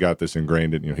us, and he got this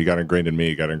ingrained in, he got ingrained in me,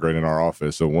 he got ingrained in our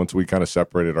office. So once we kind of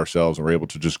separated ourselves and were able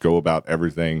to just go about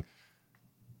everything,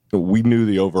 we knew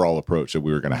the overall approach that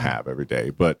we were going to have every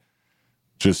day. But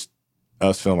just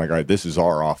us feeling like, all right, this is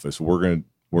our office. We're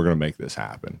gonna make this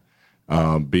happen.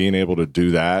 Being able to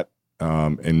do that,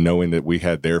 and knowing that we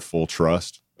had their full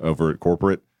trust over at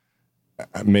corporate,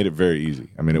 made it very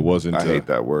easy. I mean, it wasn't. I hate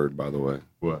that word, by the way.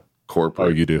 What? Corporate. Oh,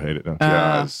 you do hate it, don't you?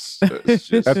 Yeah, it's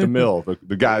just... At the mill,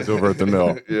 the guys over at the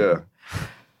mill. Yeah.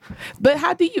 But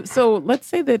how do you? So let's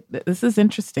say that this is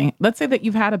interesting. Let's say that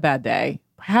you've had a bad day.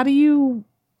 How do you,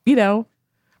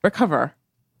 recover?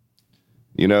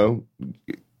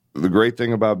 The great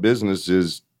thing about business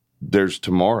is there's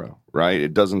tomorrow, right?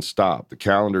 It doesn't stop. The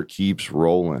calendar keeps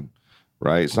rolling,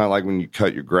 right? It's not like when you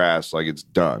cut your grass, like it's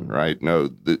done, right? No,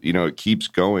 it keeps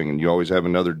going, and you always have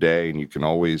another day, and you can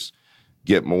always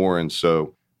get more. And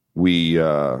so we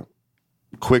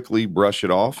quickly brush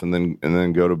it off and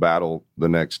then go to battle the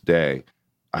next day.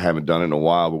 I haven't done it in a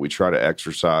while, but we try to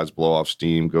exercise, blow off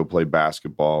steam, go play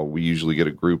basketball. We usually get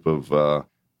a group of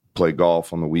play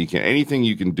golf on the weekend. Anything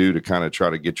you can do to kind of try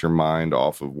to get your mind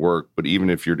off of work. But even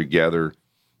if you're together,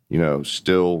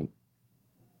 still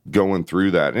going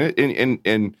through that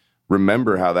and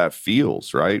remember how that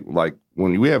feels, right? Like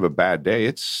when we have a bad day,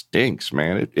 it stinks,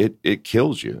 man. It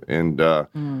kills you. And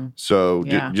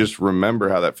just remember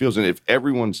how that feels. And if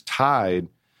everyone's tied,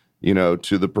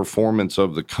 to the performance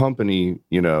of the company,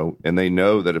 and they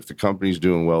know that if the company's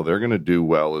doing well, they're going to do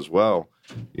well as well.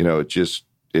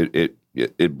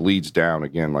 It bleeds down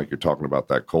again, like you're talking about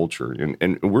that culture.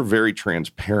 And we're very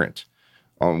transparent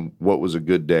on what was a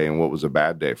good day and what was a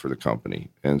bad day for the company.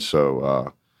 And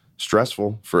so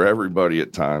stressful for everybody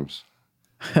at times.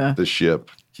 The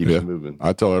ship keeps moving.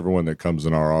 I tell everyone that comes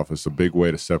in our office, a big way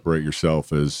to separate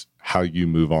yourself is how you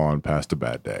move on past a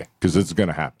bad day, because it's going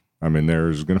to happen. I mean,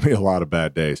 there's going to be a lot of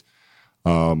bad days.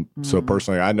 So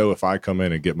personally, I know if I come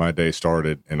in and get my day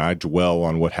started and I dwell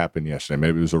on what happened yesterday,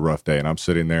 maybe it was a rough day, and I'm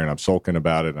sitting there and I'm sulking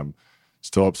about it, I'm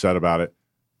still upset about it,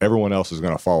 everyone else is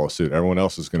going to follow suit. Everyone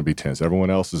else is going to be tense. Everyone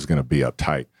else is going to be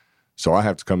uptight. So I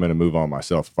have to come in and move on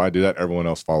myself. If I do that, everyone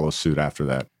else follows suit after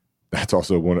that. That's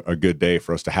also a good day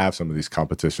for us to have some of these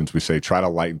competitions. We say, try to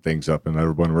lighten things up, and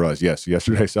everyone realize, yes,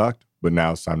 yesterday sucked, but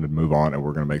now it's time to move on and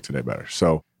we're going to make today better.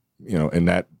 So, and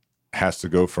that has to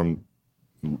go from,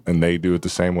 and they do it the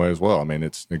same way as well. I mean,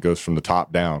 it goes from the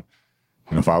top down.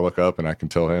 And if I look up and I can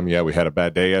tell him, yeah, we had a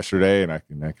bad day yesterday, and I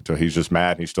can tell he's just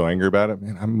mad and he's still angry about it,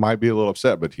 man, I might be a little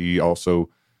upset, but he also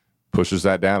pushes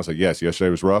that down and says, yes, yesterday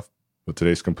was rough, but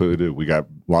today's completely new. We got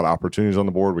a lot of opportunities on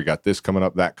the board. We got this coming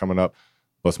up, that coming up.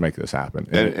 Let's make this happen.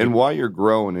 And while you're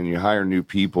growing and you hire new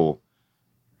people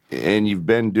and you've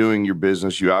been doing your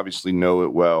business, you obviously know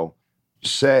it well,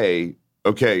 say,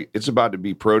 okay, it's about to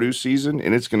be produce season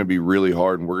and it's going to be really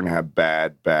hard and we're going to have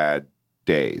bad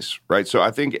days, right? So I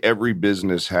think every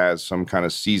business has some kind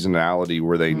of seasonality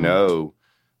where they know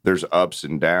there's ups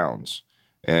and downs.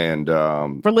 And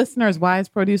for listeners, why is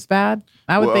produce bad?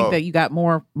 I would think that you got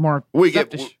more. We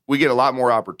get a lot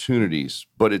more opportunities,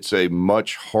 but it's a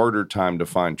much harder time to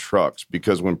find trucks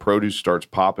because when produce starts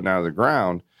popping out of the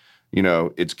ground,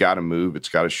 it's got to move. It's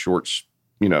got a short,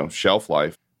 shelf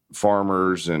life.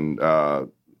 Farmers and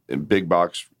big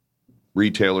box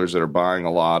retailers that are buying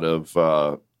a lot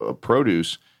of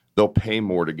produce, they'll pay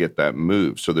more to get that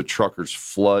moved. So the truckers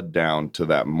flood down to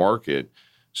that market.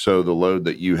 So the load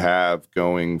that you have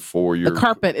going for the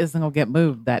carpet isn't going to get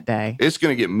moved that day. It's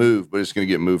going to get moved, but it's going to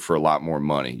get moved for a lot more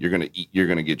money. You're going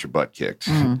to get your butt kicked.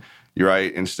 You're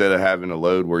right. Instead of having a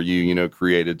load where you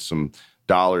created some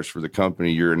dollars for the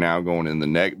company, you're now going in the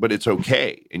negative. But it's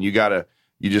okay, and you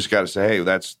just got to say, hey,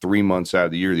 that's 3 months out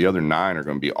of the year. The other 9 are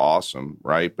going to be awesome,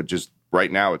 right? But just right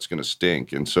now, it's going to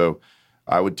stink. And so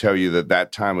I would tell you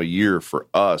that time of year for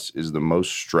us is the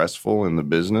most stressful in the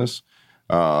business.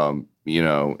 And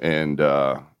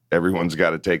everyone's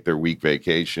got to take their week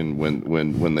vacation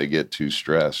when they get too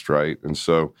stressed, right? And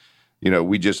so,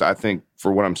 I think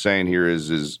for what I'm saying here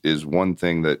is one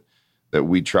thing that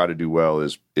we try to do well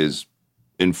is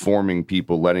informing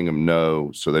people, letting them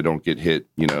know so they don't get hit,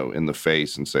 in the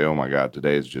face and say, oh my God,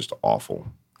 today is just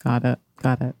awful. Got it.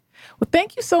 Well,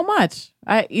 thank you so much.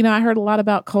 I heard a lot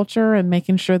about culture and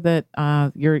making sure that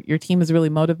your team is really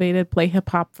motivated. Play hip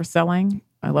hop for selling.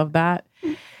 I love that.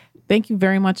 Thank you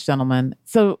very much, gentlemen.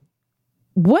 So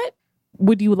what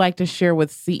would you like to share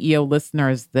with CEO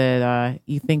listeners that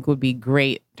you think would be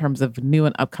great in terms of new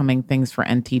and upcoming things for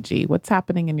NTG? What's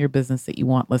happening in your business that you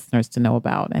want listeners to know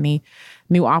about? Any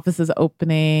new offices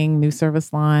opening, new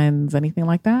service lines, anything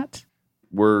like that?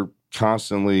 We're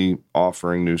constantly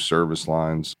offering new service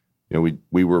lines.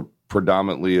 We were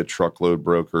predominantly a truckload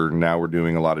broker. Now we're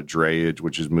doing a lot of drayage,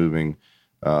 which is moving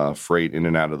freight in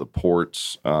and out of the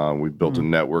ports. We've built a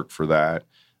network for that.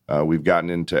 We've gotten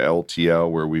into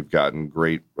LTL where we've gotten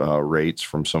great rates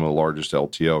from some of the largest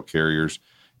LTL carriers.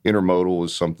 Intermodal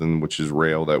is something which is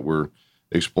rail that we're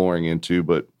exploring into.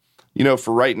 But,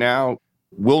 for right now,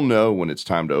 we'll know when it's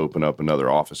time to open up another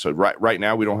office. So right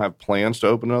now, we don't have plans to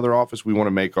open another office. We want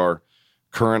to make our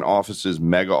current offices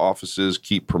mega offices,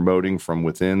 keep promoting from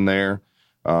within there.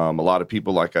 A lot of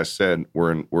people, like I said,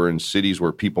 we're in cities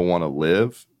where people want to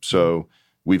live. So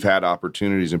we've had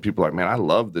opportunities and people are like, man, I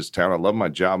love this town. I love my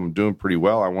job. I'm doing pretty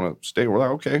well. I want to stay. We're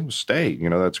like, okay, stay.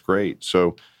 That's great.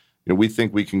 So, we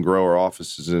think we can grow our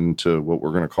offices into what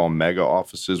we're going to call mega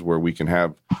offices where we can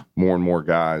have more and more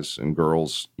guys and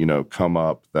girls, come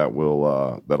up that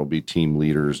that'll be team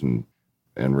leaders and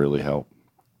really help.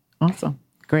 Awesome.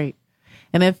 Great.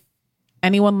 And if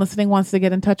anyone listening wants to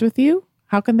get in touch with you,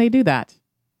 how can they do that?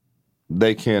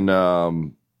 They can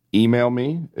email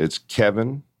me. It's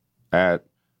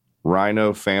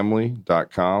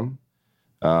kevin@rhinofamily.com.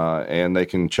 And they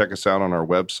can check us out on our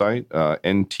website,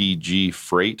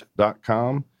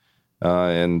 ntgfreight.com,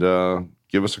 and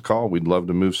give us a call. We'd love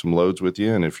to move some loads with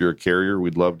you. And if you're a carrier,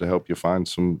 we'd love to help you find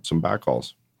some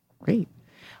backhauls. Great.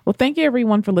 Well, thank you,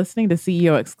 everyone, for listening to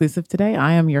CEO Exclusive today.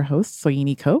 I am your host,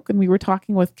 Soyini Koch, and we were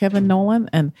talking with Kevin Nolan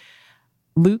and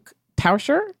Luke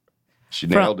Tauscher. She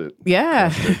nailed it.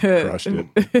 Yeah. Crushed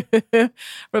it.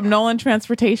 From Nolan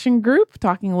Transportation Group,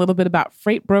 talking a little bit about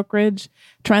freight brokerage,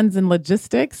 trends in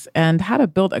logistics, and how to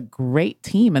build a great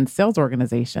team and sales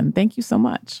organization. Thank you so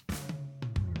much.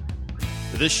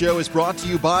 This show is brought to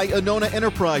you by Anona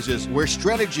Enterprises, where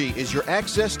strategy is your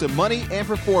access to money and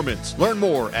performance. Learn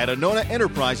more at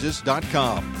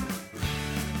AnonaEnterprises.com.